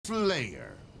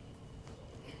Slayer.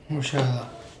 وش هذا؟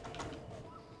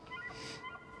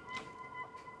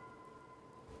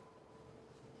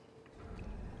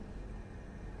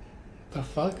 The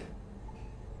fuck?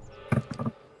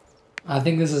 I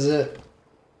think this is it.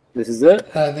 This is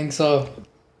it? I think so.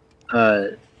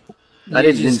 I You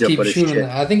didn't just ninja keep for this shooting. shit.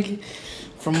 I think,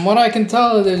 from what I can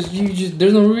tell, there's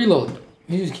no reload.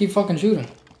 You just keep fucking shooting.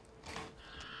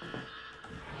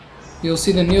 You'll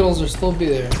see the needles will still be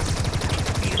there.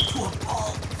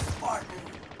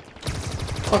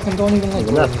 Fucking don't even let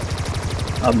go of it.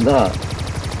 I'm not.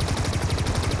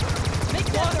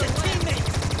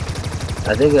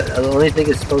 I think the only thing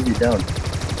is slows you down.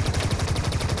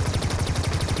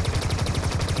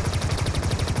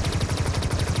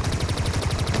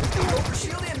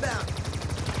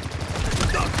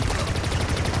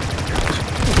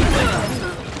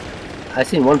 I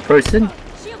seen one person.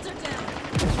 Shields are down.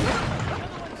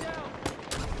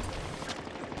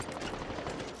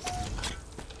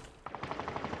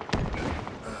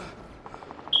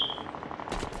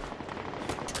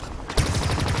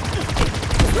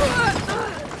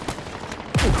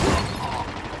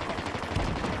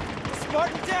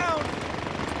 Spartan down!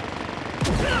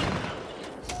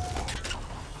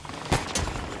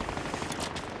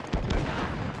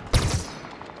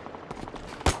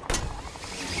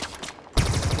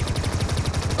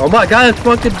 Oh my god, it's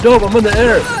fucking dope. I'm in the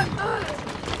air.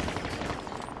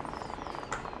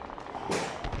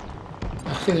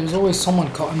 Okay, there's always someone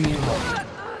cutting me off.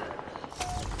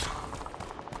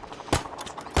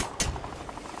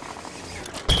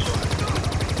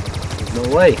 No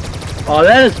way. Oh,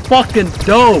 that is fucking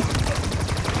dope.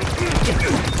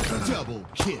 Double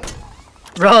kill.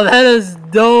 Bro, that is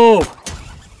dope.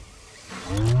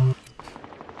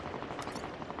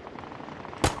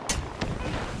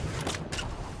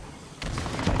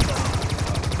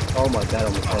 Oh my god, I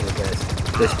almost had it, guys.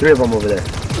 There's 3 of them over there.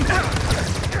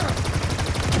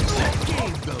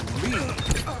 Gave the lead.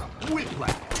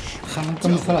 Whiplash.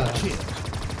 خلينا ثلاثة. Kill.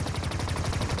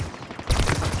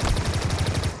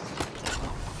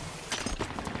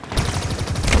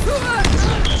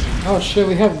 Oh shit,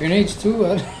 we have grenades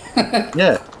too.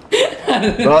 Yeah.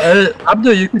 Bro,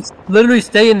 Abdul, you could literally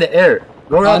stay in the air.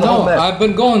 Go I around the whole know. map. I've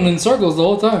been going in circles the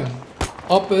whole time.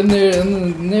 Up in there,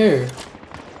 in there.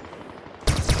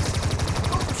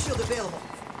 Shield available.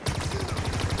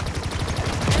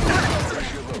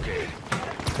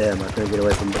 Damn, I couldn't get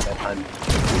away from that time.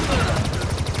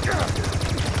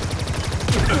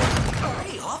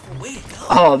 Hey, awful way to go.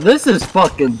 Oh, this is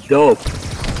fucking dope.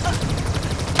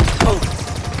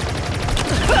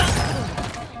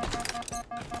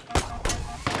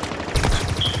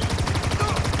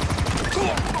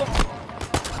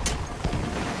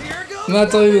 Here goes. Didn't I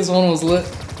tell you this one was lit?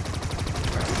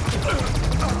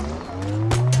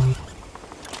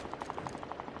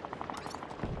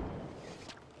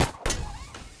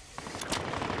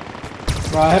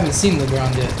 Bro, I haven't seen the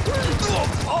ground yet.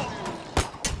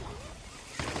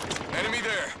 Enemy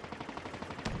there.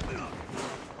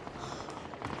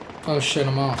 Oh shit,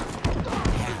 I'm out.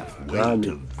 Way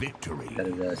to victory. That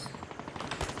is us.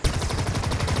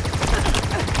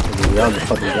 You're on the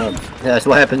fucking ground. Yeah, that's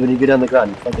what happens when you get on the ground.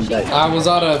 You fucking die. I was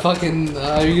out of fucking.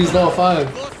 I used all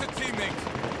 5. Lost a teammate.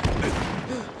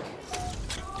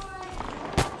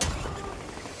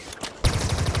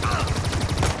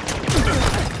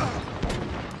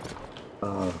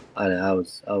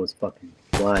 I was fucking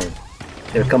blind.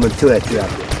 They're coming 2 at you out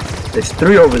there. There's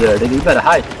 3 over there. Then you better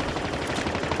hide.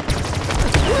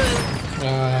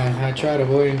 I tried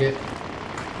avoiding it.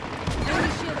 Enemy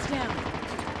shields down.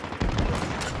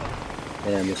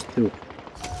 Damn, there's 2.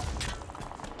 Shields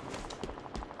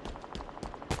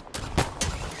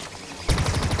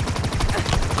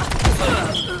are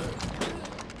down.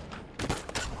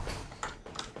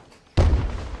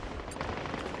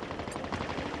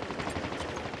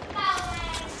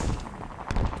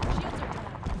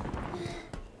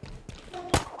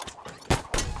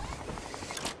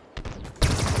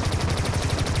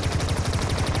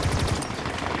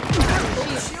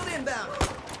 Shield inbound.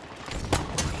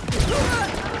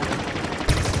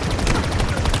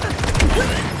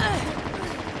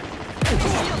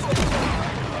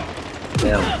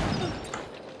 Damn.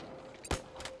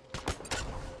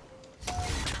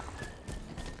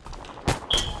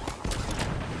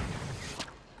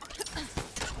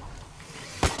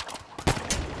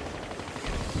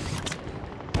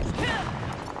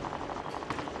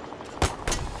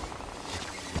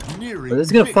 Nearing This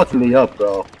is gonna fuck me up,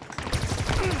 bro.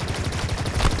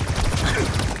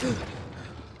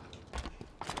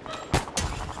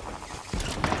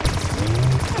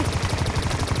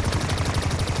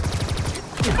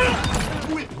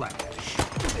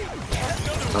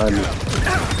 behind me.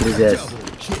 Get his ass.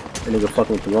 Double kill. That nigga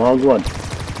fucking with the wrong one.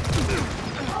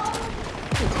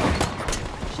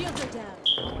 Shields are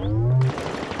down.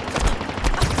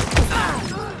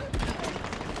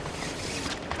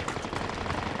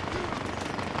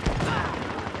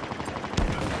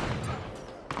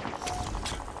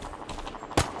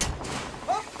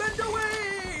 Up and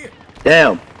away!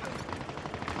 Damn.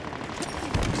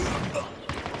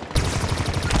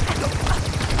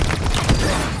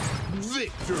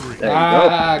 Victory. There you go.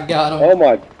 Ah, got him. Oh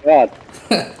my god.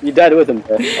 You died with him,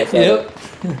 bro. I saw Yep.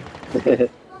 that.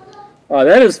 Oh,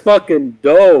 that is fucking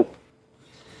dope.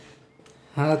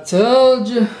 I told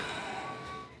you.